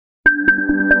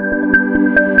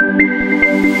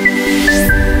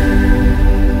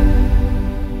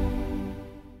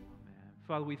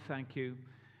Father, we thank you.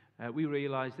 We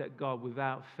realize that, God,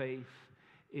 without faith,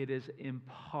 it is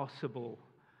impossible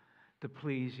to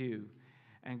please you.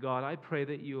 And God, I pray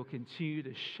that you will continue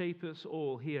to shape us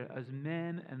all here as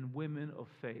men and women of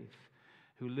faith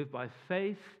who live by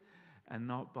faith and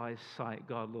not by sight,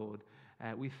 God, Lord.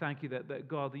 We thank you that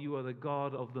God, that you are the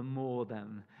God of the more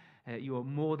than. You are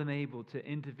more than able to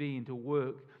intervene, to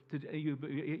work.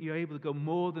 You're able to go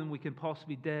more than we can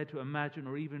possibly dare to imagine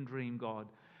or even dream, God.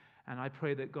 And I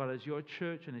pray that, God, as your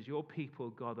church and as your people,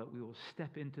 God, that we will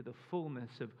step into the fullness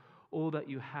of all that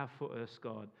you have for us,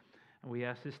 God. And we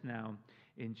ask this now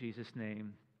in Jesus'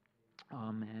 name.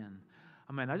 Amen.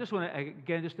 Amen. I just want to,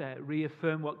 again, just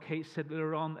reaffirm what Kate said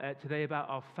earlier on today about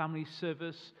our family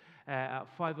service at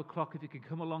 5 o'clock. If you could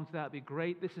come along to that, it'd be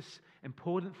great. This is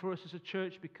important for us as a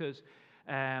church because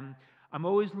I'm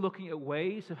always looking at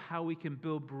ways of how we can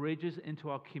build bridges into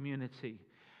our community.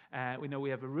 We know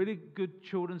we have a really good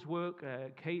children's work.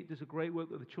 Kate does a great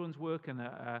work with the children's work, and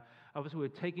obviously we're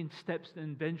taking steps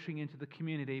and venturing into the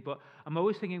community. But I'm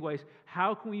always thinking ways,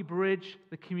 how can we bridge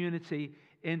the community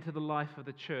into the life of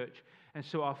the church? And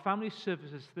so our family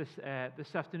services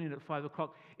this afternoon at 5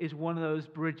 o'clock is one of those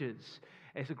bridges.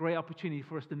 It's a great opportunity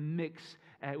for us to mix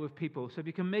with people. So if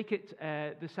you can make it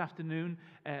this afternoon,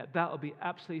 that'll be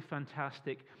absolutely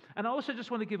fantastic. And I also just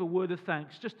want to give a word of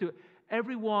thanks just to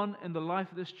everyone in the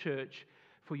life of this church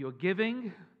for your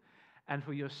giving and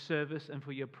for your service and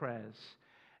for your prayers.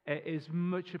 It is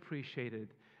much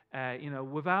appreciated.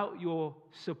 Without your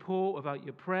support, without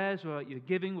your prayers, without your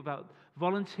giving, without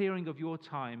volunteering of your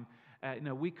time,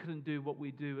 we couldn't do what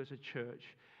we do as a church.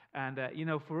 And,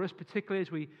 for us, particularly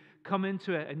as we come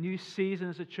into a new season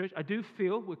as a church, I do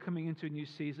feel we're coming into a new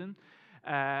season.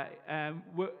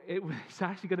 It's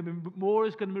actually going to be, more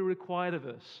is going to be required of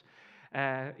us,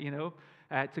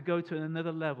 to go to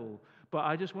another level. But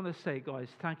I just want to say, guys,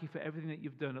 thank you for everything that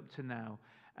you've done up to now.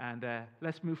 And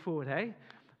let's move forward, hey?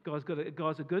 God's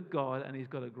a good God, and he's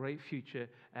got a great future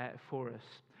for us.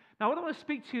 Now, what I want to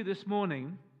speak to you this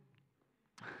morning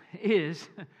is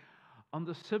on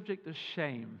the subject of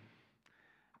shame.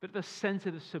 A bit of a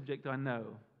sensitive subject, I know.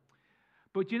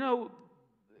 But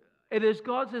it is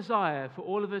God's desire for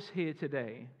all of us here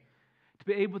today to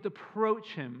be able to approach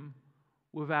him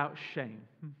without shame.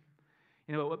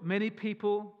 Many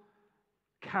people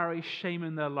carry shame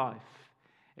in their life.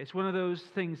 It's one of those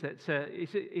things that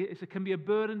it can be a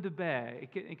burden to bear.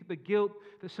 The guilt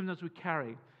that sometimes we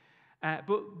carry.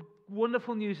 But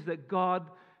wonderful news is that God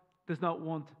does not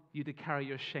want you to carry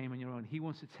your shame on your own. He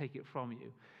wants to take it from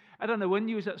you. I don't know, when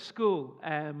you was at school,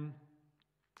 some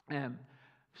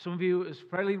of you it was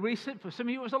fairly recent, for some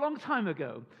of you it was a long time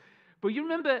ago. But you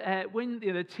remember when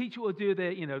the teacher will do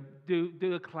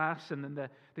a class, and then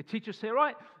the teacher say,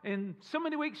 right, in so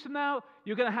many weeks from now,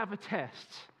 you're going to have a test.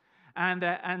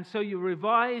 And so you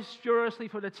revise furiously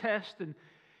for the test, and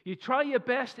you try your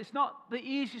best. It's not the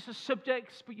easiest of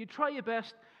subjects, but you try your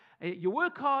best. You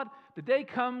work hard. The day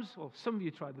comes. Well, some of you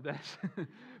try the best.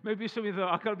 Maybe some of you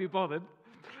thought, I can't be bothered.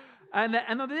 And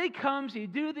then the day comes, you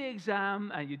do the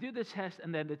exam, and you do the test,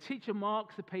 and then the teacher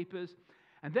marks the papers.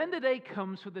 And then the day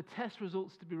comes for the test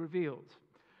results to be revealed.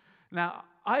 Now,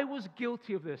 I was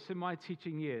guilty of this in my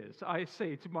teaching years, I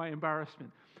say to my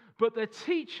embarrassment. But the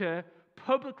teacher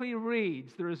publicly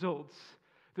reads the results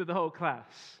to the whole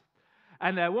class.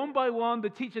 And one by one, the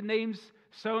teacher names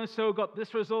so-and-so got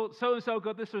this result, so-and-so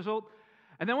got this result.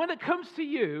 And then when it comes to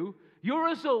you, your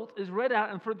result is read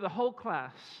out in front of the whole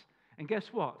class. And guess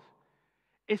what?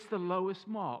 It's the lowest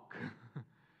mark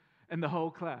in the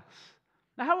whole class.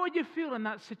 Now, how would you feel in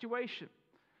that situation?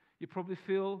 You probably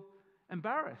feel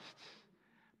embarrassed.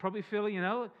 Probably feel,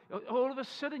 all of a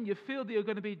sudden you feel that you're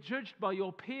going to be judged by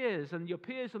your peers, and your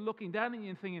peers are looking down at you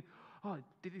and thinking, oh,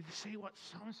 did he see what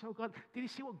so-and-so got? Did he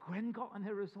see what Gwen got on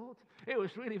her result? It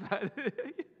was really bad.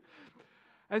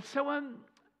 And so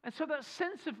that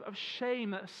sense of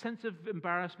shame, that sense of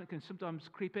embarrassment can sometimes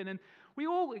creep in. And we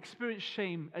all experience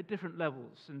shame at different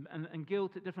levels and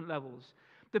guilt at different levels,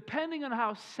 depending on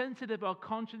how sensitive our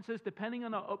conscience is, depending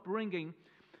on our upbringing.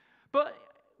 But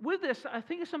with this, I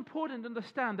think it's important to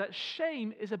understand that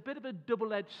shame is a bit of a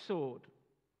double-edged sword,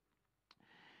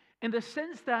 in the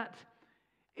sense that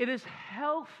it is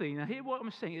healthy. Now, hear what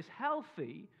I'm saying. It's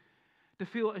healthy to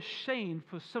feel ashamed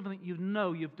for something you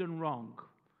know you've done wrong.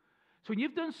 So when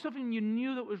you've done something you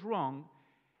knew that was wrong,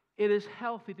 it is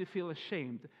healthy to feel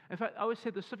ashamed. In fact, I would say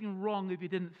there's something wrong if you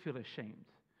didn't feel ashamed.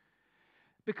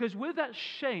 Because with that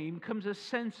shame comes a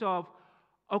sense of,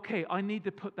 okay, I need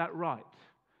to put that right.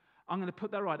 I'm going to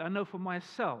put that right. I know for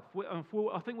myself.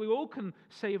 I think we all can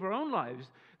say of our own lives,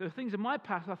 there are things in my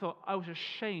past I thought I was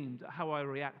ashamed at how I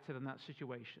reacted in that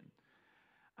situation.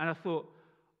 And I thought,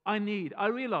 I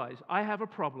realize I have a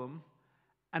problem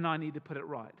and I need to put it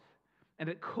right. And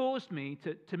it caused me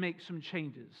to make some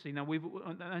changes.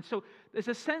 And so there's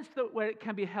a sense that where it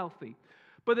can be healthy,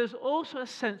 but there's also a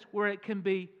sense where it can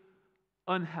be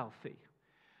unhealthy.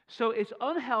 So it's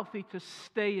unhealthy to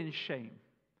stay in shame.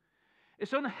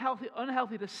 It's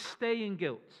unhealthy to stay in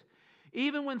guilt.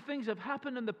 Even when things have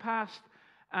happened in the past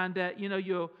and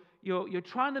you're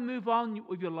trying to move on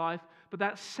with your life, but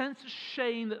that sense of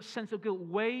shame, that sense of guilt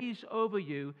weighs over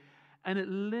you, and it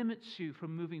limits you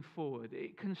from moving forward.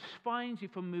 It confines you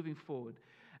from moving forward.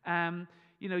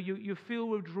 You feel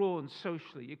withdrawn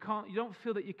socially. You don't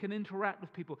feel that you can interact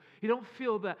with people. You don't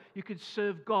feel that you could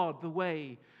serve God the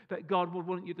way that God would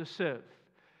want you to serve.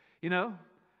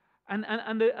 And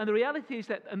the reality is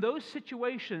that in those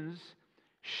situations,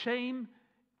 shame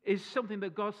is something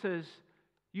that God says,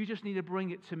 you just need to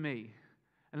bring it to me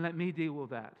and let me deal with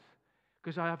that.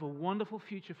 Because I have a wonderful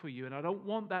future for you, and I don't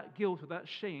want that guilt or that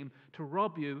shame to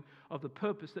rob you of the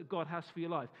purpose that God has for your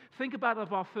life. Think about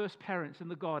of our first parents in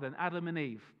the garden, Adam and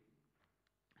Eve.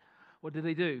 What did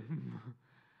they do?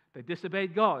 They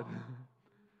disobeyed God.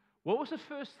 What was the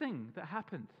first thing that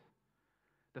happened?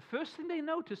 The first thing they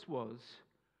noticed was,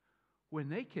 we're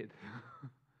naked.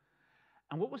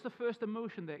 And what was the first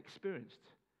emotion they experienced?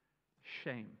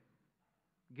 Shame,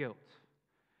 guilt.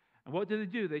 And what did they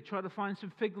do? They tried to find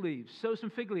some fig leaves, sew some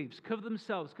fig leaves, cover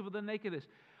themselves, cover their nakedness.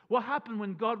 What happened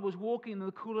when God was walking in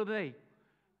the cool of the day?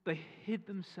 They hid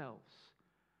themselves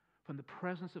from the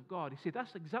presence of God. You see,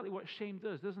 that's exactly what shame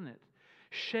does, doesn't it?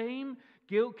 Shame,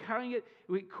 guilt, carrying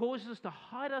it causes us to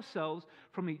hide ourselves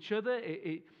from each other.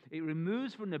 It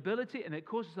removes vulnerability, and it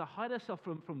causes us to hide ourselves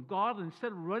from God. And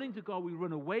instead of running to God, we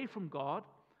run away from God.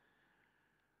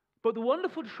 But the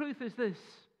wonderful truth is this.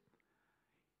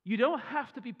 You don't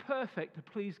have to be perfect to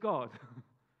please God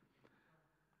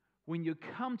when you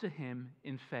come to Him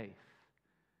in faith.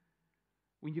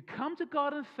 When you come to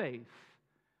God in faith,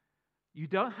 you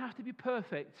don't have to be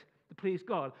perfect to please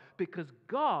God, because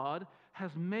God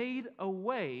has made a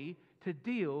way to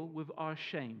deal with our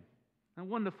shame. And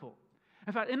wonderful.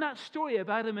 In fact, in that story of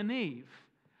Adam and Eve,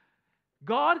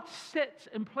 God sets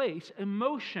in place, in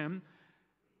motion,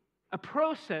 a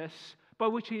process by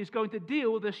which He is going to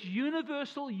deal with this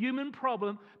universal human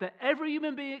problem that every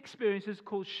human being experiences,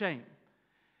 called shame.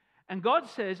 And God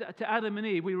says to Adam and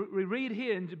Eve, we read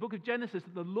here in the book of Genesis,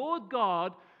 that the Lord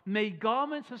God made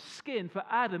garments of skin for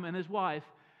Adam and his wife,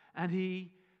 and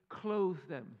He clothed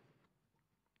them.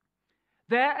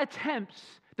 Their attempts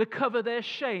to cover their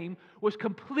shame was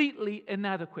completely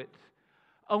inadequate.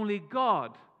 Only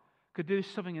God could do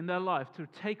something in their life to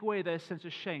take away their sense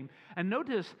of shame. And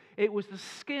notice, it was the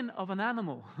skin of an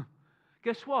animal.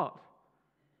 Guess what?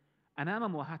 An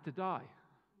animal had to die.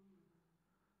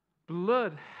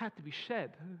 Blood had to be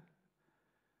shed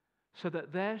so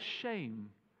that their shame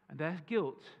and their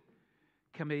guilt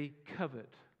can be covered.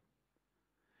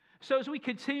 So as we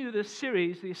continue this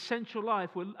series, The Essential Life,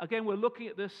 we're looking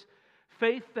at this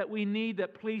faith that we need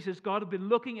that pleases God. We've been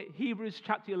looking at Hebrews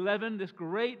chapter 11, this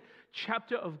great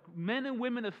chapter of men and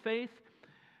women of faith.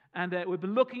 And we've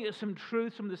been looking at some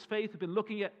truths from this faith. We've been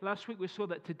looking at, last week we saw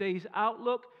that today's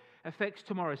outlook affects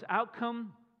tomorrow's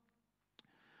outcome.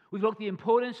 We've looked at the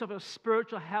importance of our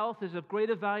spiritual health is of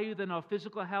greater value than our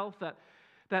physical health,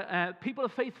 that people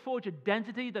of faith forge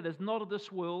identity that is not of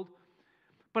this world.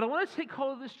 But I want to take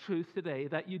hold of this truth today,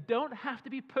 that you don't have to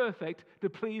be perfect to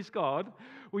please God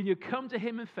when you come to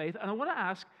Him in faith. And I want to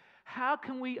ask, how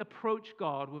can we approach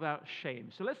God without shame?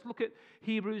 So let's look at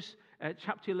Hebrews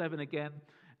chapter 11 again.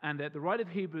 And the writer of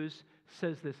Hebrews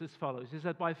says this as follows. He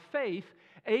said, by faith,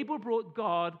 Abel brought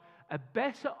God a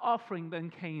better offering than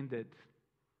Cain did.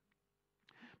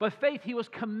 By faith, he was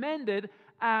commended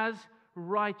as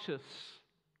righteous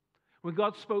when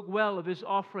God spoke well of his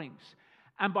offerings.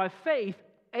 And by faith,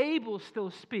 Abel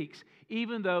still speaks,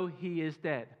 even though he is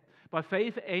dead. By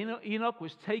faith, Enoch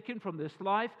was taken from this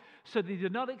life so that he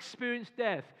did not experience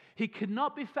death. He could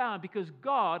not be found because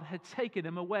God had taken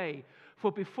him away.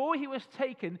 For before he was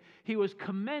taken, he was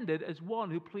commended as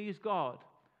one who pleased God.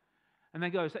 And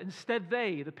then goes, instead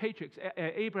they, the patriarchs,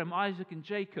 Abraham, Isaac, and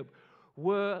Jacob,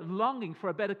 were longing for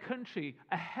a better country,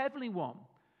 a heavenly one.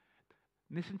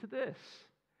 Listen to this.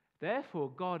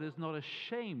 Therefore, God is not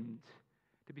ashamed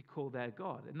to be called their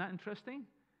God. Isn't that interesting?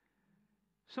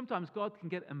 Sometimes God can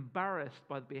get embarrassed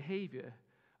by the behavior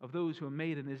of those who are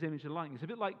made in His image and likeness. It's a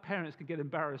bit like parents can get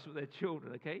embarrassed with their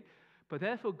children, okay? But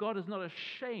therefore, God is not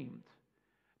ashamed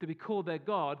to be called their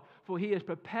God, for He has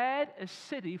prepared a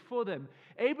city for them.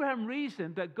 Abraham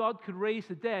reasoned that God could raise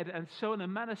the dead, and so in a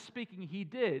manner speaking, he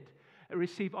did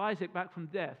receive Isaac back from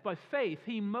death. By faith,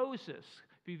 Moses,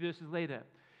 a few verses later,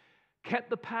 kept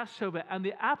the Passover and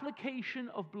the application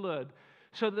of blood,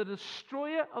 so that the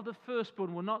destroyer of the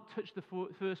firstborn will not touch the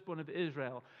firstborn of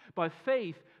Israel. By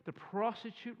faith, the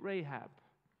prostitute Rahab,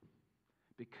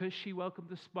 because she welcomed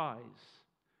the spies,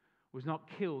 was not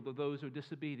killed of those who were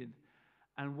disobedient.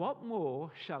 And what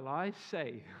more shall I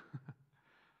say?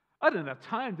 I don't have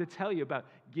time to tell you about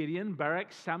Gideon,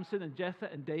 Barak, Samson, and Jephthah,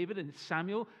 and David, and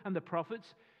Samuel, and the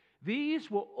prophets. These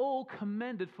were all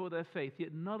commended for their faith,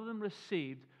 yet none of them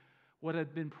received what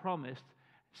had been promised,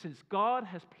 since God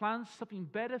has planned something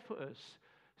better for us,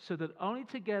 so that only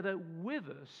together with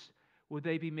us will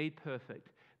they be made perfect.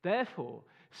 Therefore,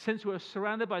 since we are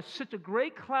surrounded by such a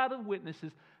great cloud of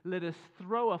witnesses, let us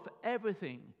throw off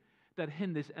everything that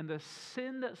hinders and the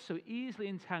sin that so easily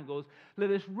entangles. Let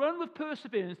us run with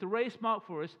perseverance the race marked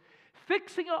for us,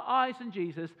 fixing our eyes on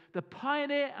Jesus, the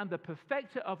pioneer and the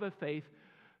perfecter of our faith,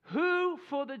 who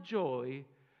for the joy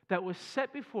that was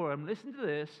set before him, listen to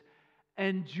this,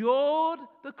 endured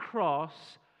the cross,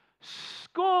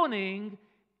 scorning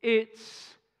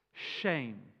its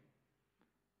shame.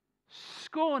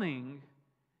 Scorning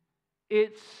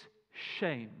its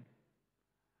shame.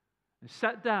 And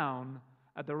sat down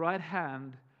at the right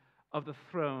hand of the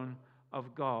throne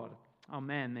of God.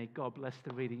 Amen. May God bless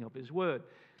the reading of his word.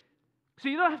 So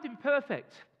you don't have to be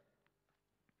perfect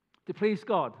to please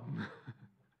God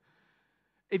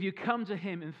if you come to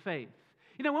him in faith.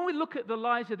 You know, when we look at the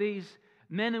lives of these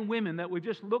men and women that we've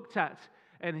just looked at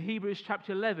in Hebrews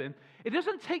chapter 11, it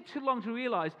doesn't take too long to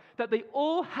realize that they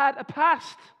all had a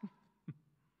past.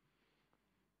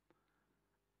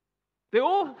 They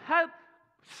all had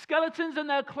skeletons in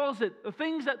their closet, the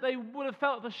things that they would have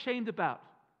felt ashamed about.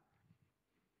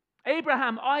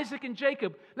 Abraham, Isaac, and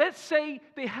Jacob, let's say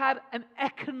they had an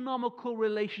economical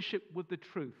relationship with the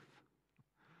truth.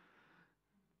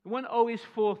 They weren't always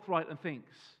forthright in things.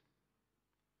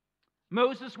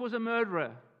 Moses was a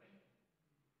murderer.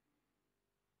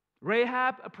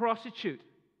 Rahab, a prostitute.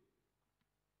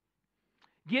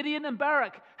 Gideon and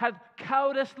Barak had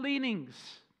cowardice leanings.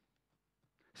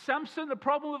 Samson, a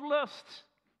problem with lust.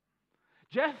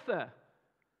 Jephthah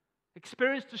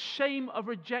experienced the shame of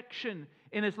rejection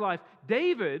in his life.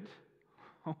 David,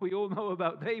 we all know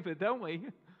about David, don't we?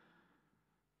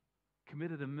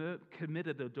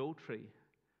 Committed adultery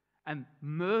and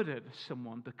murdered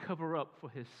someone to cover up for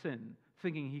his sin,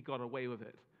 thinking he got away with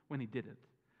it when he didn't.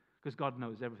 Because God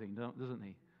knows everything, doesn't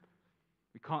he?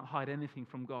 We can't hide anything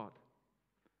from God.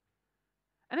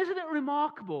 And isn't it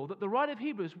remarkable that the writer of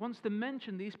Hebrews wants to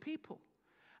mention these people?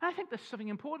 And I think that's something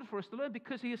important for us to learn,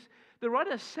 because the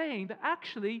writer is saying that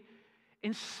actually,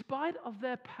 in spite of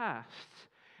their past,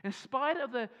 in spite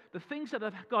of the things that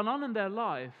have gone on in their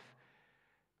life,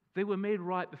 they were made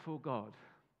right before God.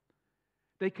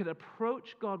 They could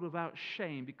approach God without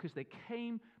shame because they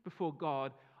came before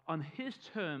God on his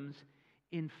terms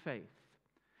in faith.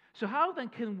 So how then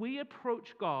can we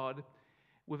approach God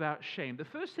without shame? The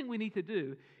first thing we need to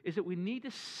do is that we need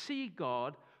to see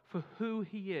God for who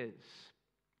he is.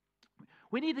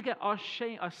 We need to get our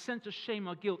sense of shame,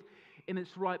 our guilt, in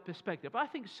its right perspective. I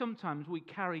think sometimes we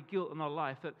carry guilt in our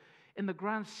life that in the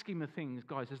grand scheme of things,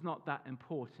 guys, is not that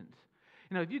important.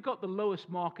 You know, if you got the lowest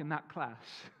mark in that class,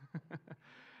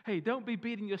 hey, don't be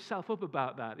beating yourself up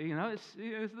about that. You know,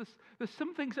 there's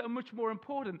some things that are much more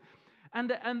important.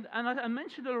 And I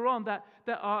mentioned earlier on that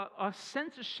our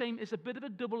sense of shame is a bit of a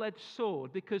double-edged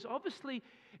sword, because obviously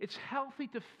it's healthy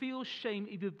to feel shame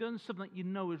if you've done something that you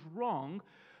know is wrong,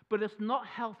 but it's not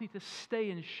healthy to stay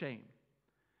in shame.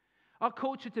 Our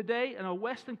culture today, and our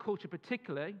Western culture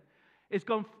particularly, is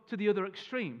gone to the other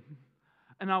extreme.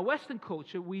 In our Western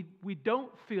culture, we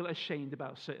don't feel ashamed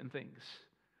about certain things.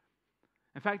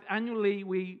 In fact, annually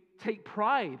we take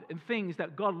pride in things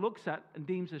that God looks at and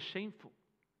deems as shameful.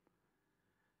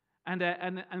 And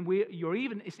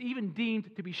it's even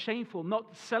deemed to be shameful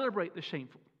not to celebrate the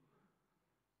shameful.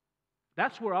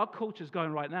 That's where our culture is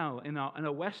going right now in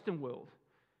our Western world.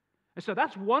 And so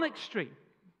that's one extreme.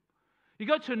 You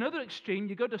go to another extreme,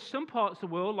 you go to some parts of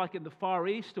the world, like in the Far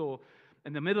East or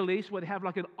in the Middle East, where they have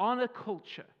like an honor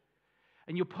culture.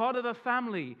 And you're part of a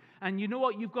family, and you know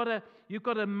what? You've got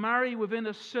to marry within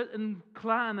a certain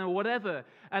clan or whatever.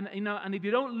 And if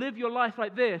you don't live your life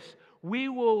like this, we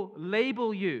will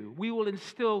label you. We will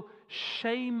instill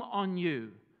shame on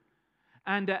you.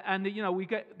 And we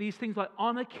get these things like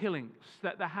honor killings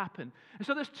that happen. And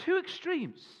so there's two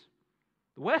extremes.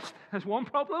 The West has one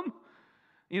problem,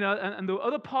 and the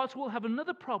other parts will have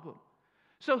another problem.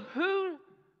 So who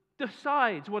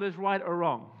decides what is right or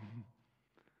wrong?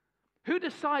 Who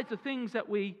decides the things that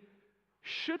we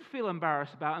should feel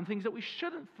embarrassed about and things that we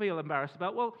shouldn't feel embarrassed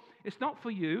about. Well, it's not for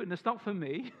you and it's not for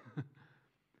me.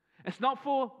 It's not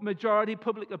for majority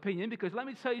public opinion, because let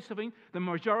me tell you something, the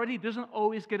majority doesn't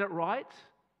always get it right.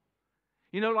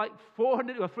 You know, like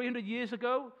 400 or 300 years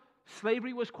ago,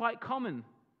 slavery was quite common.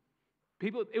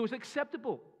 It was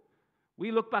acceptable.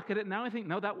 We look back at it now and think,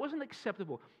 no, that wasn't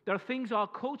acceptable. There are things our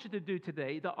culture to do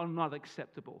today that are not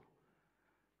acceptable.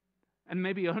 And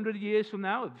maybe 100 years from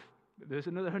now, if there's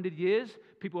another 100 years,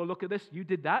 people will look at this, you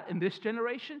did that in this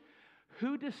generation.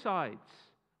 Who decides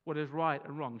what is right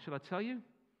and wrong? Shall I tell you?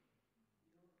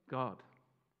 God.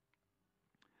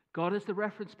 God is the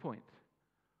reference point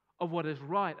of what is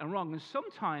right and wrong. And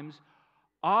sometimes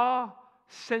our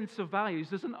sense of values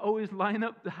doesn't always line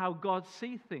up to how God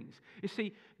sees things. You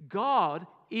see, God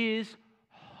is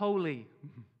holy.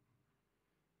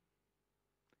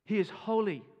 He is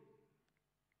holy.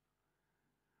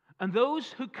 And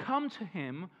those who come to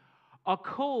him are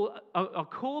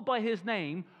called by his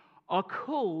name, are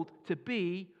called to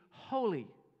be holy.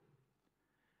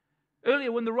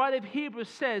 Earlier, when the writer of Hebrews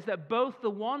says that both the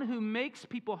one who makes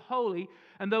people holy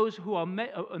and those who are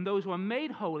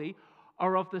made holy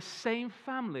are of the same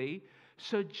family,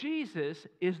 so Jesus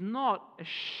is not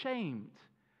ashamed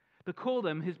to call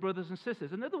them his brothers and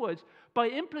sisters. In other words, by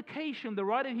implication, the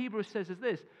writer of Hebrews says is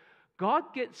this: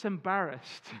 God gets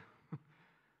embarrassed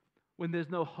when there's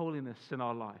no holiness in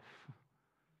our life.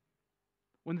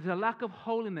 When there's a lack of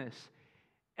holiness,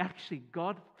 actually,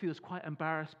 God feels quite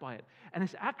embarrassed by it. And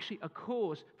it's actually a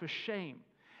cause for shame.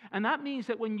 And that means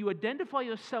that when you identify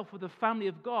yourself with the family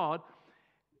of God,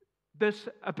 there's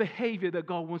a behavior that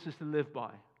God wants us to live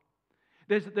by.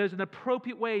 There's an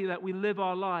appropriate way that we live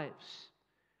our lives.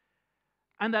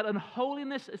 And that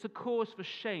unholiness is a cause for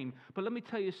shame. But let me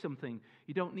tell you something.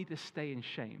 You don't need to stay in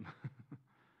shame.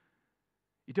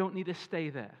 You don't need to stay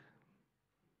there.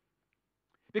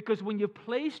 Because when you've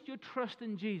placed your trust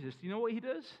in Jesus, do you know what he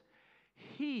does?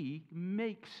 He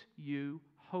makes you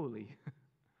holy.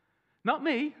 Not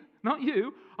me, not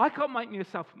you. I can't make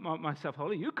myself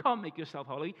holy. You can't make yourself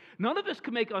holy. None of us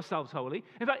can make ourselves holy.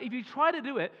 In fact, if you try to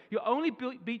do it, you'll only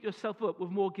beat yourself up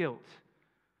with more guilt.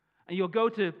 And you'll go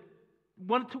to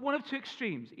one of two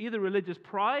extremes. Either religious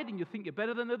pride, and you think you're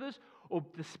better than others, or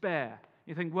despair.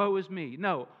 You think, woe is me.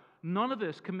 No. None of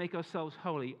us can make ourselves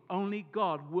holy. Only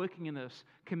God working in us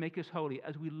can make us holy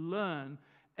as we learn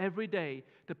every day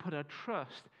to put our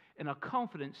trust and our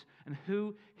confidence in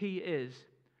who he is.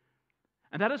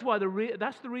 And that is why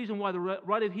that's the reason why the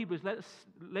writer of Hebrews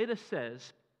later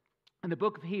says in the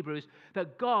book of Hebrews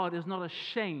that God is not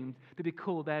ashamed to be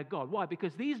called their God. Why?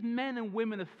 Because these men and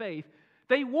women of faith,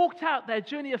 they walked out their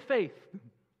journey of faith.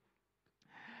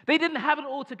 They didn't have it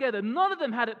all together. None of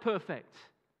them had it perfect.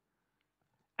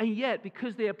 And yet,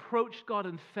 because they approached God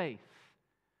in faith,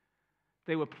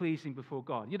 they were pleasing before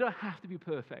God. You don't have to be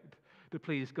perfect to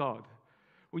please God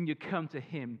when you come to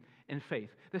him in faith.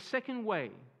 The second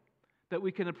way that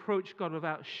we can approach God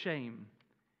without shame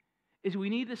is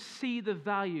we need to see the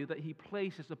value that he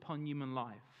places upon human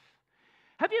life.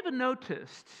 Have you ever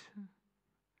noticed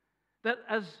that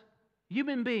as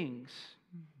human beings,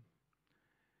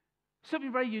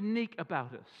 something very unique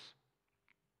about us?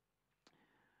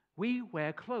 We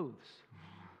wear clothes.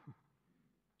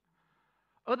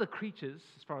 Other creatures,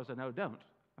 as far as I know, don't.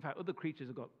 In fact, other creatures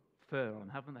have got fur on,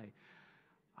 haven't they?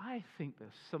 I think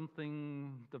there's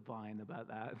something divine about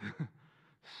that.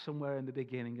 Somewhere in the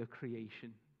beginning of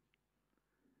creation.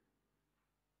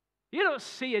 You don't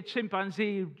see a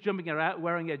chimpanzee jumping around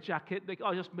wearing a jacket. Like, oh,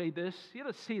 I just made this. You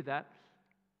don't see that.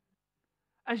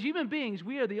 As human beings,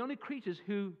 we are the only creatures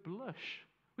who blush.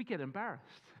 We get embarrassed.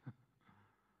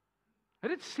 I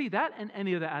didn't see that in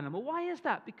any other animal. Why is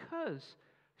that? Because,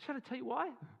 shall I tell you why?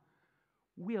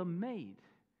 We are made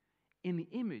in the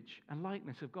image and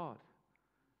likeness of God.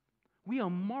 We are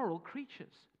moral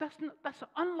creatures. That's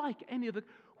unlike any other.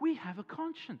 We have a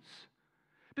conscience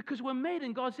because we're made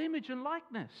in God's image and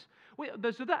likeness.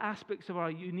 There's other aspects of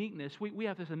our uniqueness. We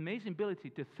have this amazing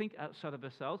ability to think outside of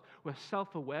ourselves. We're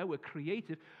self-aware. We're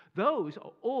creative. Those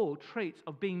are all traits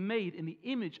of being made in the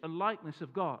image and likeness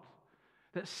of God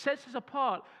that sets us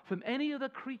apart from any other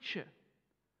creature.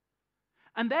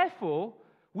 And therefore,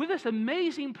 with this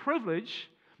amazing privilege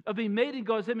of being made in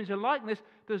God's image and likeness,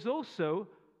 there's also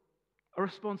a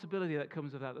responsibility that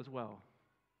comes with that as well.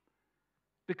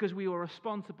 Because we are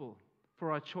responsible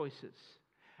for our choices.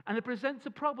 And it presents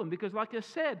a problem because, like I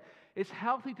said, it's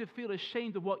healthy to feel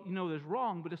ashamed of what you know is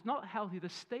wrong, but it's not healthy to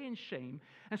stay in shame.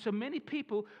 And so many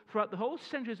people throughout the whole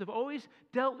centuries have always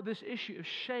dealt with this issue of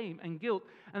shame and guilt.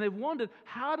 And they've wondered,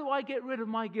 how do I get rid of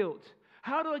my guilt?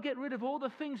 How do I get rid of all the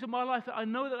things in my life that I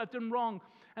know that I've done wrong?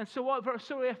 And so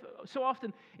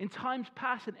often, in times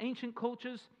past, in ancient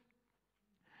cultures,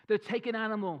 they'd take an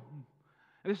animal.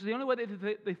 And this is the only way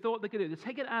they thought they could do it. They'd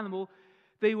take an animal.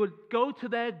 They would go to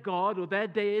their god or their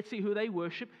deity who they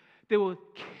worship. They would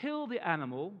kill the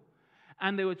animal,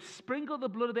 and they would sprinkle the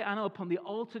blood of the animal upon the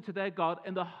altar to their god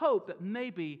in the hope that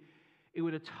maybe it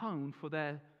would atone for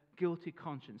their guilty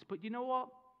conscience. But you know what?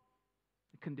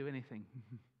 It couldn't do anything.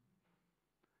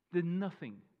 Did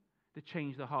nothing to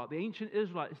change the heart. The ancient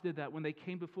Israelites did that when they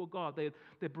came before God.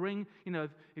 They bring,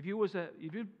 if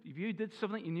you did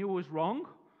something you knew was wrong,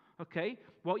 okay,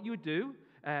 what you would do,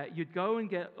 you'd go and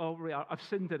get, I've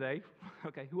sinned today.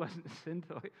 Okay, who hasn't sinned?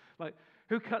 Like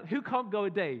who can't go a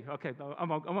day? Okay, no, I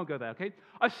won't go there. Okay,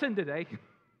 I've sinned today.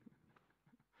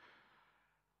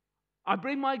 I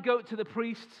bring my goat to the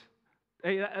priest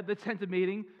at the tent of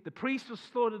meeting. The priest will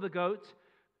slaughter the goat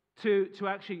to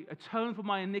actually atone for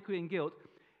my iniquity and guilt.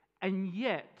 And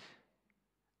yet,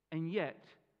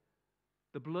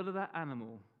 the blood of that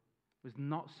animal was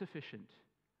not sufficient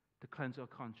to cleanse our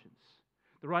conscience.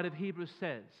 The writer of Hebrews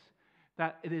says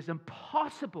that it is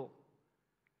impossible.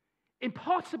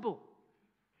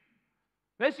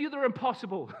 There's the other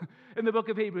impossible in the book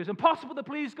of Hebrews. Impossible to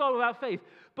please God without faith.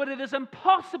 But it is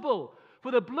impossible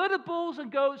for the blood of bulls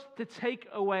and goats to take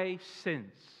away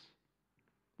sins.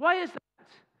 Why is that?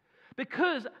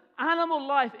 Because animal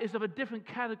life is of a different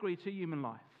category to human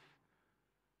life.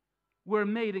 We're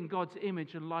made in God's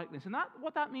image and likeness. And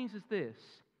what that means is this.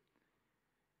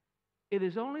 It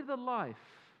is only the life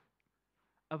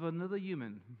of another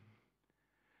human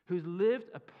who's lived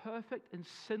a perfect and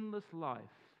sinless life.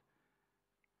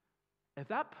 If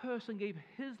that person gave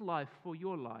his life for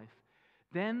your life,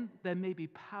 then there may be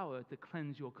power to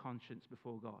cleanse your conscience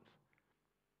before God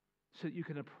so that you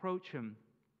can approach him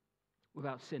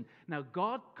without sin. Now,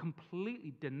 God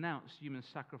completely denounced human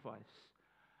sacrifice.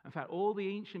 In fact, all the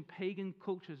ancient pagan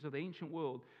cultures of the ancient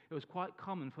world, it was quite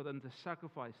common for them to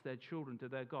sacrifice their children to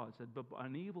their gods. But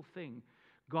an evil thing.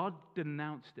 God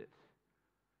denounced it.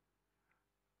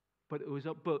 But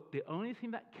the only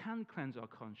thing that can cleanse our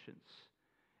conscience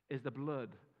is the blood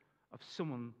of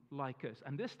someone like us.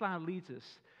 And this now leads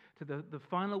us to the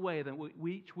final way that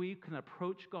we can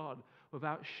approach God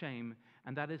without shame,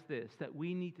 and that is this, that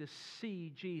we need to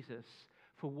see Jesus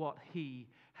for what he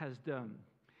has done.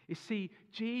 You see,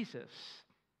 Jesus,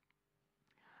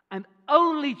 and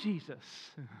only Jesus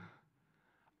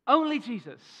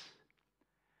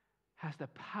has the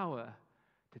power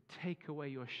to take away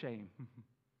your shame.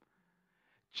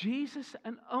 Jesus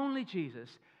and only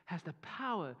Jesus has the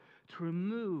power to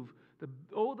remove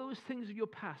all those things of your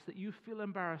past that you feel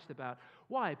embarrassed about.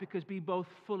 Why? Because being both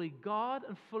fully God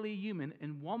and fully human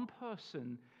in one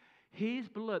person, his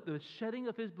blood, the shedding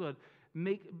of his blood,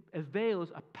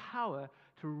 avails a power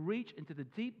to reach into the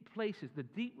deep places, the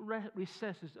deep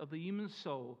recesses of the human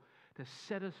soul to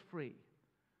set us free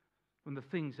from the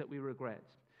things that we regret.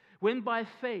 When by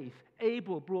faith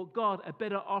Abel brought God a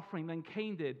better offering than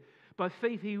Cain did, by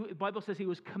faith, the Bible says he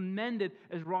was commended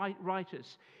as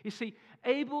righteous. You see,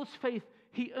 Abel's faith,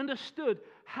 he understood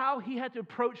how he had to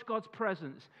approach God's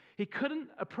presence. He couldn't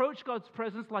approach God's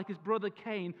presence like his brother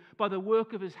Cain by the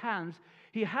work of his hands.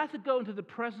 He had to go into the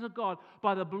presence of God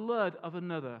by the blood of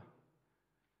another.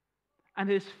 And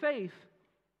his faith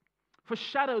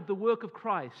foreshadowed the work of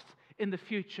Christ in the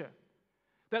future.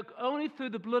 That only through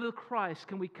the blood of Christ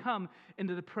can we come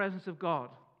into the presence of God,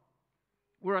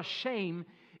 where our shame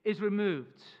is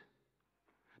removed.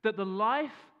 That the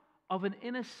life of an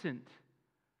innocent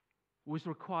was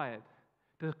required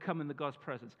to come into God's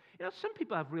presence. You know, some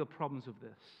people have real problems with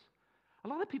this. A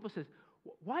lot of people say,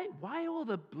 why all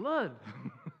the blood?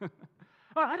 Oh,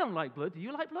 I don't like blood. Do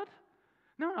you like blood?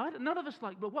 No, none of us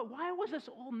like blood. Why was this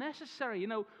all necessary? You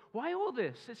know, why all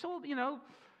this? It's all,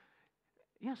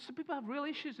 some people have real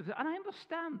issues with it, and I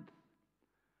understand.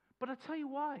 But I tell you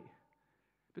why.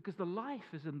 Because the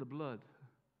life is in the blood.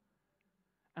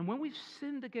 And when we've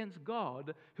sinned against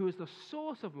God, who is the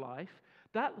source of life,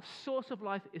 that source of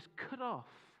life is cut off.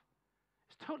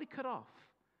 It's totally cut off.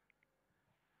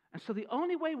 And so the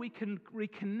only way we can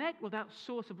reconnect with that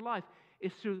source of life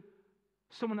is through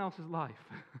someone else's life.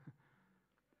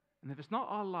 And if it's not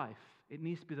our life, it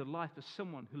needs to be the life of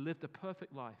someone who lived a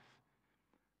perfect life,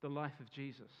 the life of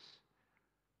Jesus.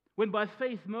 When by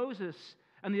faith Moses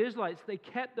and the Israelites, they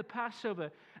kept the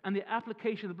Passover and the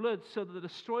application of the blood so that the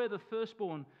destroyer of the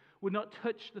firstborn would not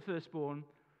touch the firstborn.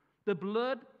 The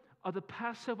blood of the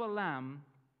Passover lamb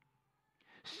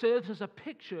serves as a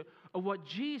picture of what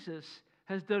Jesus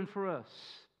has done for us.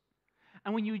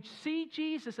 And when you see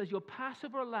Jesus as your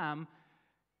Passover lamb,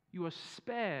 you are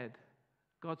spared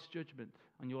God's judgment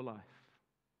on your life.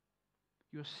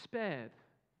 You're spared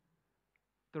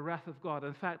the wrath of God.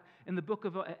 In fact, in the book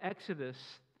of Exodus,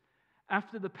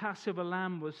 after the Passover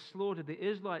lamb was slaughtered, the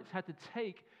Israelites had to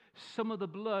take some of the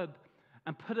blood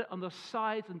and put it on the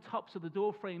sides and tops of the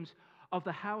door frames of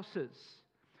the houses.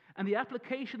 And the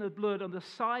application of blood on the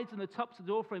sides and the tops of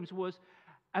the door frames was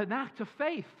an act of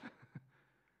faith.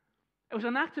 It was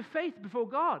an act of faith before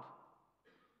God.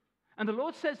 And the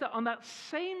Lord says that on that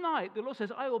same night, the Lord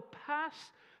says, I will pass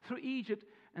through Egypt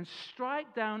and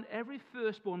strike down every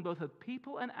firstborn, both of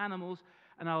people and animals,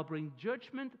 and I'll bring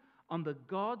judgment on the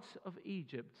gods of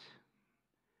Egypt.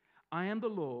 I am the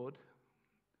Lord,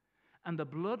 and the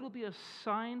blood will be a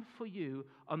sign for you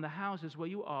on the houses where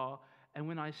you are, and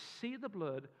when I see the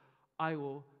blood, I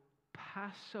will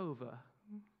pass over,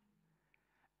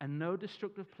 and no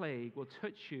destructive plague will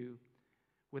touch you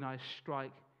when I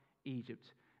strike Egypt.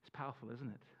 It's powerful, isn't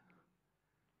it?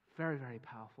 Very, very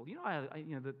powerful.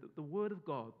 The Word of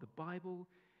God, the Bible,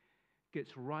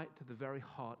 gets right to the very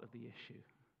heart of the issue.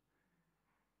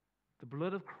 The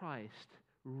blood of Christ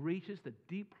reaches the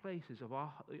deep places of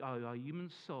our human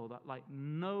soul that like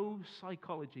no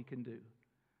psychology can do.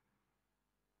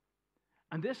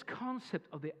 And this concept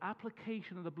of the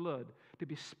application of the blood to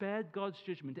be spared God's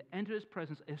judgment, to enter His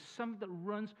presence, is something that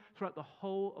runs throughout the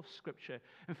whole of Scripture.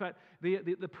 In fact,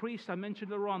 the priests I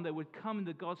mentioned earlier on, they would come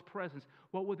into God's presence.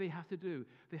 What would they have to do?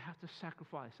 They have to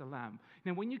sacrifice a lamb.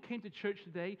 Now, when you came to church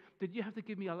today, did you have to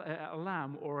give me a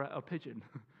lamb or a pigeon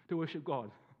to worship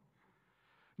God?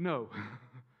 No.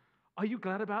 Are you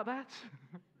glad about that?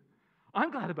 I'm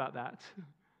glad about that.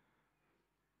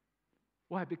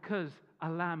 Why? Because a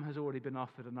lamb has already been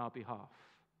offered on our behalf.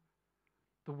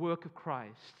 The work of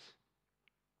Christ.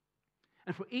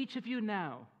 And for each of you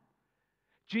now,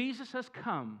 Jesus has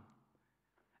come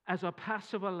as our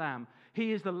Passover lamb.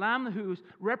 He is the lamb who's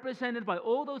represented by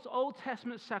all those Old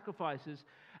Testament sacrifices.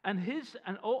 And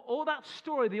all that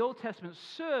story, the Old Testament,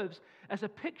 serves as a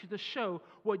picture to show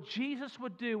what Jesus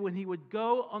would do when He would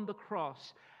go on the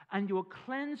cross. And you will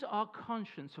cleanse our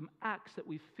conscience from acts that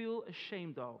we feel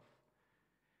ashamed of.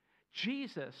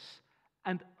 Jesus,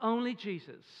 and only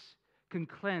Jesus, can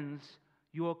cleanse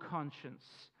your conscience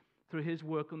through His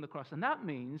work on the cross. And that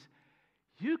means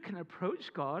you can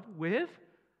approach God with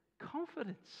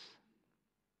confidence.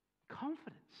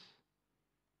 Confidence.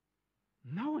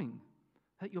 Knowing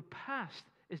that your past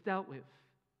is dealt with.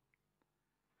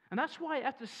 And that's why,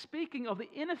 after speaking of the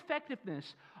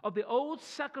ineffectiveness of the old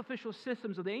sacrificial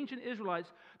systems of the ancient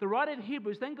Israelites, the writer of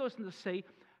Hebrews then goes on to say,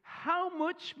 how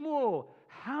much more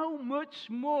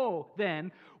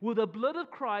then will the blood of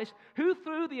Christ, who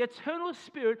through the eternal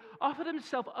Spirit offered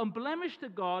Himself unblemished to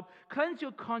God, cleanse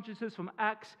your consciences from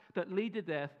acts that lead to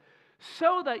death,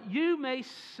 so that you may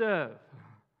serve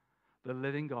the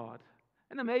living God.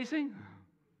 Isn't it amazing? Isn't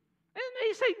it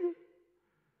amazing?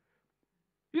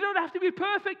 You don't have to be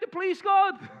perfect to please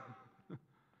God.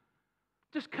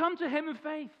 Just come to Him in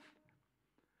faith.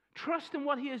 Trust in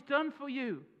what He has done for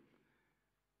you.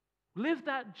 Live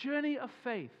that journey of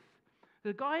faith.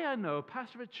 The guy I know, a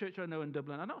pastor of a church I know in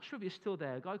Dublin, I'm not sure if he's still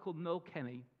there, a guy called Noel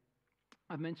Kenny.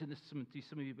 I've mentioned this to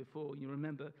some of you before, you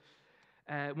remember.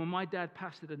 When my dad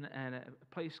pastored in a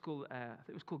place called, I think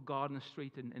it was called Gardner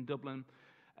Street in Dublin,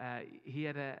 he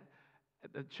had a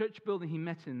church building he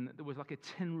met in, there was like a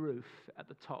tin roof at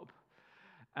the top.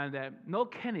 And Noel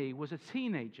Kenny was a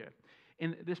teenager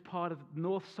in this part of the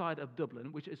north side of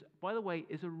Dublin, which is, by the way,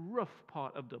 is a rough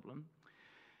part of Dublin.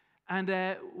 And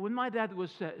when my dad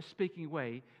was speaking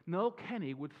away, Noel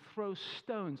Kenny would throw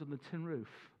stones on the tin roof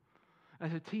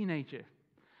as a teenager,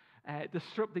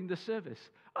 disrupting the service.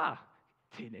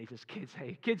 Teenagers, kids,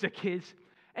 hey, kids are kids.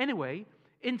 Anyway,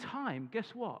 in time, guess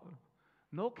what?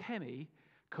 Noel Kenny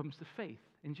comes to faith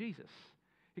in Jesus.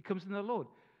 He comes in the Lord.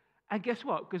 And guess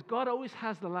what? Because God always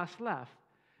has the last laugh,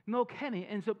 Noel Kenny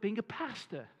ends up being a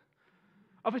pastor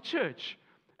of a church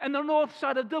in the north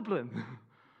side of Dublin.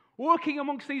 Working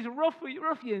amongst these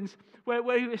ruffians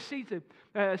where he was seated,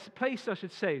 placed, I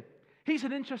should say. He's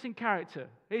an interesting character.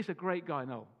 He's a great guy,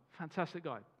 Noel. Fantastic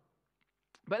guy.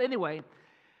 But anyway,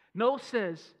 Noel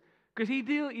says, because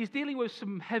he's dealing with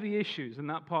some heavy issues in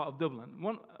that part of Dublin.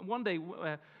 One day,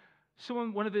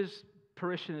 one of his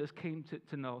parishioners came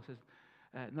to Noel and says,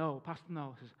 Pastor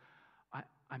Noel says,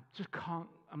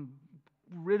 I'm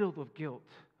riddled with guilt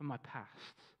in my past.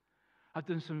 I've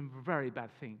done some very bad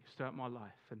things throughout my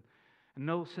life. And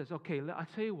Noel says, okay, I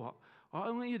tell you what I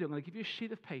want you to do, I'm going to give you a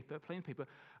sheet of paper, plain paper.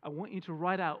 I want you to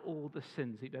write out all the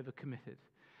sins that you've ever committed.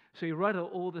 So you write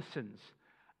out all the sins.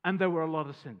 And there were a lot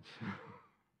of sins.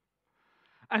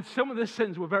 And some of the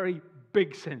sins were very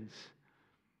big sins.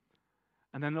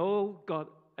 And then all got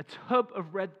a tub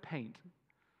of red paint.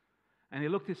 And he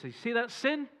looked and said, see that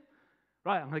sin?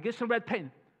 Right, I'm going to get some red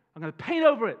paint. I'm going to paint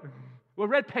over it with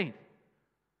red paint.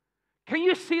 Can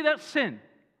you see that sin?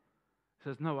 He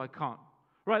says, no, I can't.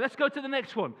 Right, let's go to the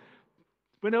next one.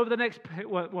 Went over the next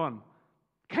one.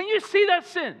 Can you see that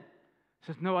sin? He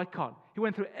says, no, I can't. He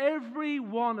went through every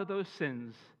one of those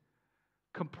sins,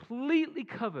 completely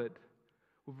covered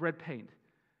with red paint.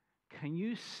 Can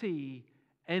you see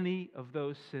any of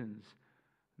those sins?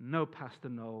 No, Pastor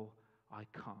Noel, I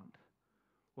can't.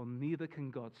 Well, neither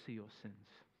can God see your sins.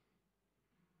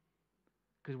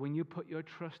 Because when you put your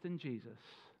trust in Jesus,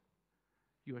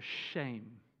 your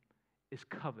shame is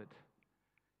covered.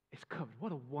 It's covered.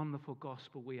 What a wonderful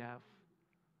gospel we have.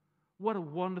 What a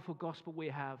wonderful gospel we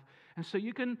have. And so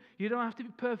you don't have to be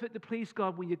perfect to please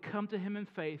God when you come to Him in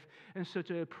faith. And so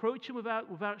to approach Him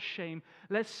without shame,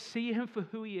 let's see Him for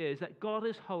who He is, that God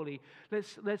is holy.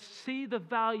 Let's see the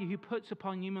value He puts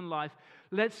upon human life.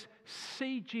 Let's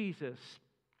see Jesus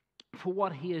for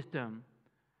what He has done.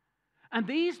 And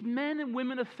these men and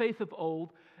women of faith of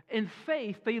old, in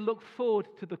faith, they look forward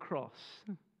to the cross.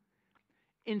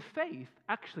 In faith,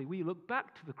 actually, we look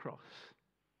back to the cross.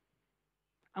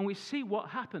 And we see what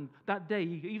happened that day,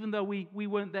 even though we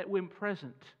weren't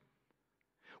present.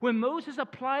 When Moses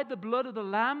applied the blood of the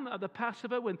lamb at the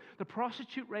Passover, when the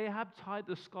prostitute Rahab tied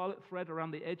the scarlet thread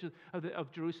around the edge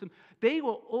of Jerusalem, they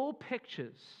were all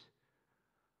pictures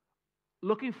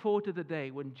looking forward to the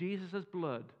day when Jesus'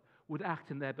 blood would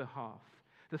act in their behalf.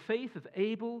 The faith of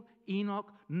Abel, Enoch,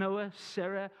 Noah,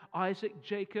 Sarah, Isaac,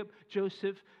 Jacob,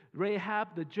 Joseph,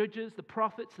 Rahab, the judges, the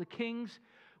prophets, the kings,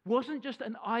 wasn't just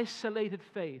an isolated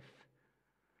faith,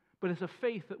 but it's a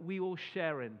faith that we all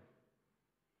share in.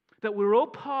 That we're all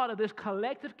part of this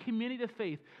collective community of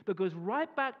faith that goes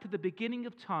right back to the beginning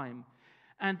of time.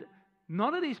 And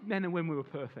none of these men and women were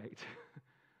perfect.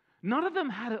 None of them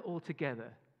had it all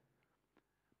together.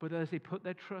 But as they put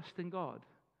their trust in God,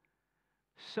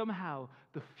 somehow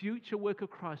the future work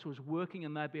of Christ was working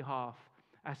in their behalf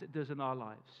as it does in our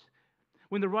lives.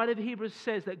 When the writer of Hebrews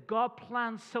says that God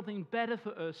plans something better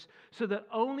for us so that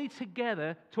only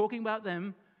together, talking about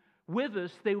them, with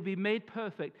us, they will be made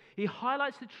perfect. He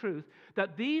highlights the truth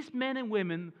that these men and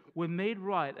women were made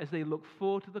right as they look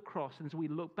forward to the cross and as we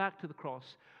look back to the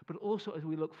cross, but also as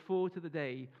we look forward to the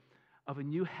day of a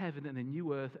new heaven and a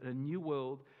new earth and a new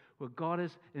world where God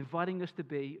is inviting us to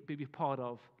be part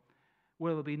of,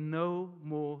 where there will be no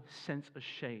more sense of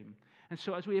shame. And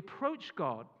so as we approach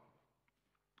God,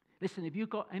 listen, if you've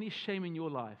got any shame in your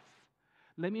life,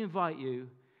 let me invite you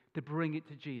to bring it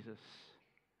to Jesus.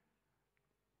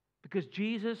 Because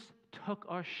Jesus took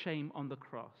our shame on the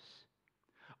cross.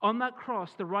 On that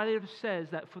cross, the writer says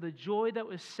that for the joy that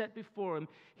was set before him,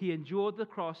 he endured the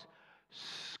cross,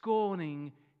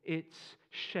 scorning its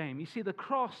shame. You see, the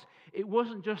cross, it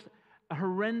wasn't just a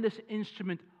horrendous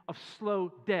instrument of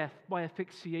slow death by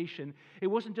asphyxiation. It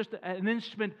wasn't just an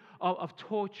instrument of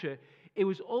torture. It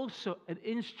was also an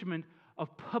instrument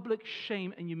of public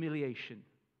shame and humiliation.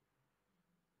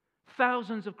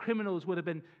 Thousands of criminals would have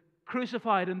been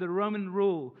crucified under Roman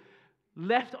rule,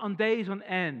 left on days on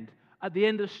end at the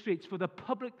end of the streets for the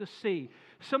public to see.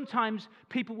 Sometimes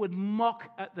people would mock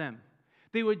at them.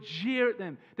 They would jeer at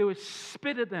them. They would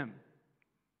spit at them.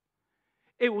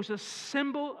 It was a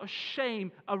symbol of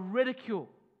shame, of ridicule.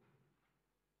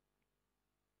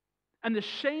 And the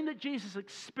shame that Jesus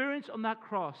experienced on that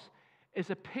cross is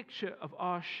a picture of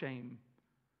our shame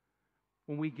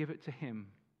when we give it to Him.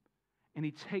 And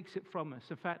He takes it from us.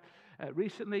 In fact,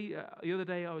 recently, the other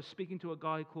day, I was speaking to a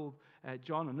guy called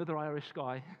John, another Irish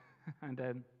guy. and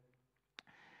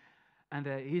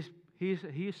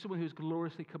he's someone who's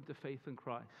gloriously come to faith in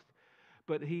Christ.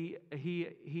 But he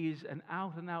is an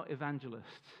out-and-out evangelist.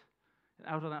 An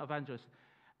out-and-out evangelist.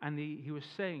 And he was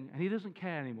saying, and he doesn't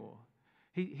care anymore.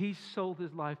 He's sold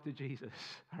his life to Jesus,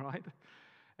 all right?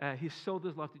 He's sold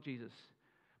his life to Jesus.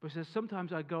 But he says,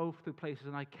 sometimes I go through places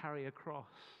and I carry a cross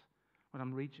when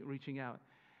I'm reaching out.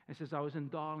 And he says, I was in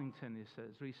Darlington, he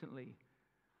says, recently,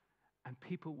 and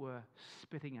people were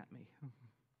spitting at me.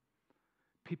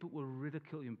 People were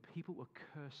ridiculing, people were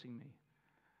cursing me.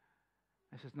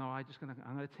 I says, no, I'm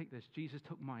going to take this. Jesus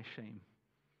took my shame.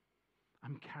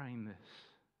 I'm carrying this.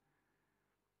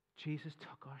 Jesus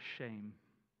took our shame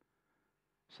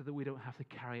so that we don't have to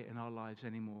carry it in our lives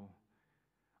anymore.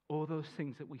 All those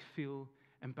things that we feel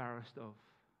embarrassed of.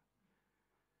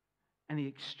 And He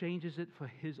exchanges it for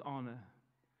His honor.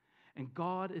 And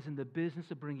God is in the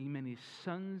business of bringing many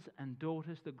sons and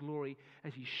daughters to glory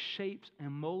as He shapes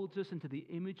and molds us into the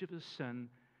image of His Son.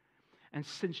 And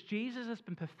since Jesus has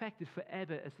been perfected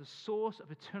forever as the source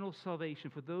of eternal salvation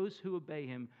for those who obey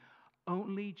him,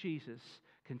 only Jesus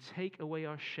can take away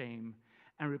our shame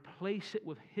and replace it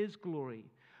with his glory.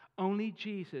 Only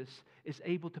Jesus is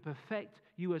able to perfect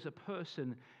you as a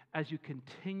person as you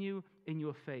continue in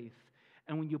your faith.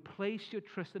 And when you place your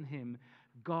trust in him,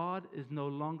 God is no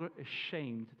longer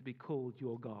ashamed to be called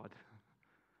your God.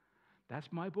 That's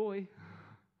my boy.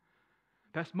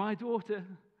 That's my daughter.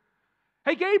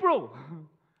 Hey, Gabriel!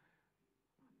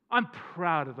 I'm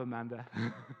proud of Amanda.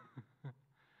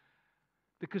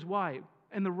 Because why?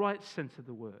 In the right sense of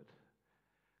the word.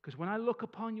 Because when I look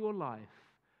upon your life,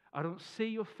 I don't see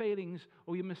your failings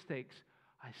or your mistakes.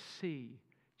 I see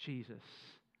Jesus.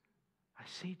 I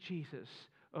see Jesus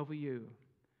over you.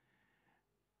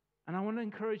 And I want to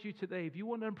encourage you today, if you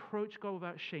want to approach God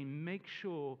without shame, make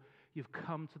sure you've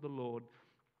come to the Lord.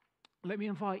 Let me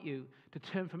invite you to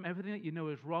turn from everything that you know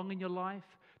is wrong in your life,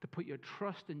 to put your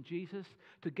trust in Jesus,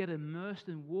 to get immersed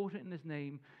in water in his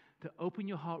name, to open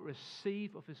your heart,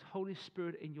 receive of his Holy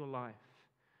Spirit in your life,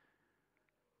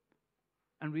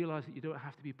 and realize that you don't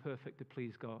have to be perfect to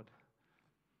please God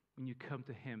when you come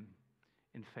to him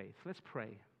in faith. Let's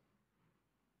pray.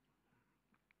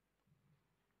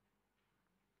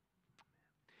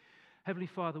 Heavenly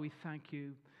Father, we thank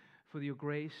you for your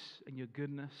grace and your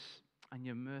goodness and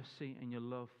your mercy and your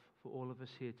love for all of us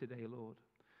here today, Lord.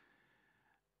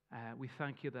 We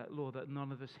thank you that, Lord, that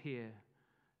none of us here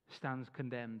stands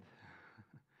condemned.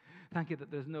 Thank you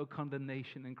that there's no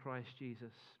condemnation in Christ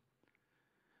Jesus.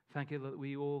 Thank you that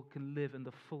we all can live in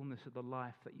the fullness of the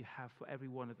life that you have for every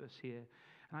one of us here.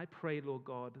 And I pray, Lord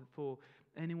God, for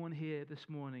anyone here this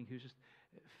morning who just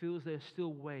feels they're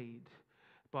still weighed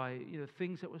by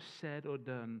things that were said or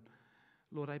done.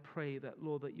 Lord, I pray that,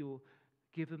 Lord, that you'll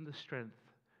give them the strength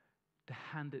to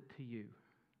hand it to you.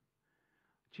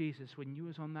 Jesus, when you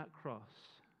was on that cross,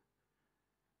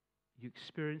 you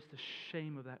experienced the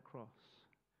shame of that cross.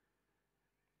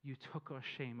 You took our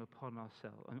shame upon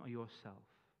yourself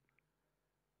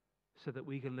so that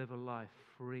we can live a life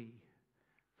free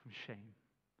from shame.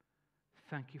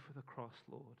 Thank you for the cross,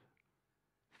 Lord.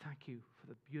 Thank you for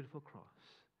the beautiful cross.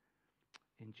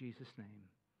 In Jesus' name,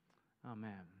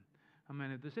 amen.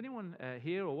 Amen. If there's anyone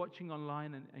here or watching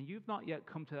online and you've not yet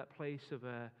come to that place of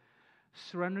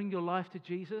surrendering your life to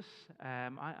Jesus,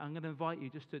 I'm going to invite you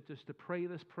just to pray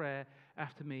this prayer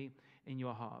after me in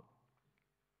your heart.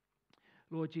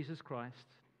 Lord Jesus Christ,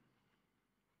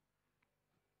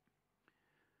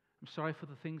 I'm sorry for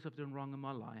the things I've done wrong in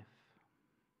my life.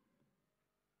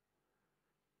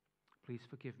 Please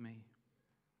forgive me.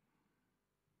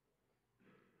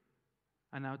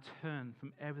 I now turn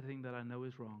from everything that I know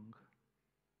is wrong.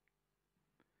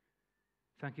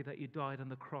 Thank you that you died on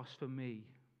the cross for me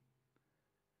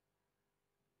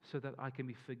so that I can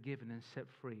be forgiven and set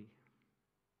free.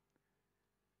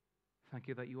 Thank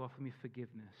you that you offer me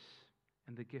forgiveness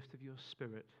and the gift of your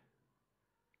Spirit.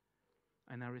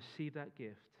 And I receive that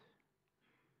gift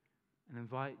and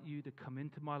invite you to come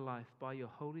into my life by your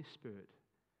Holy Spirit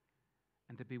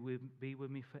and to be with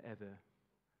me forever.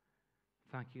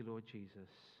 Thank you, Lord Jesus.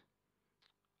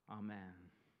 Amen.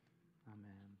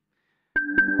 Amen.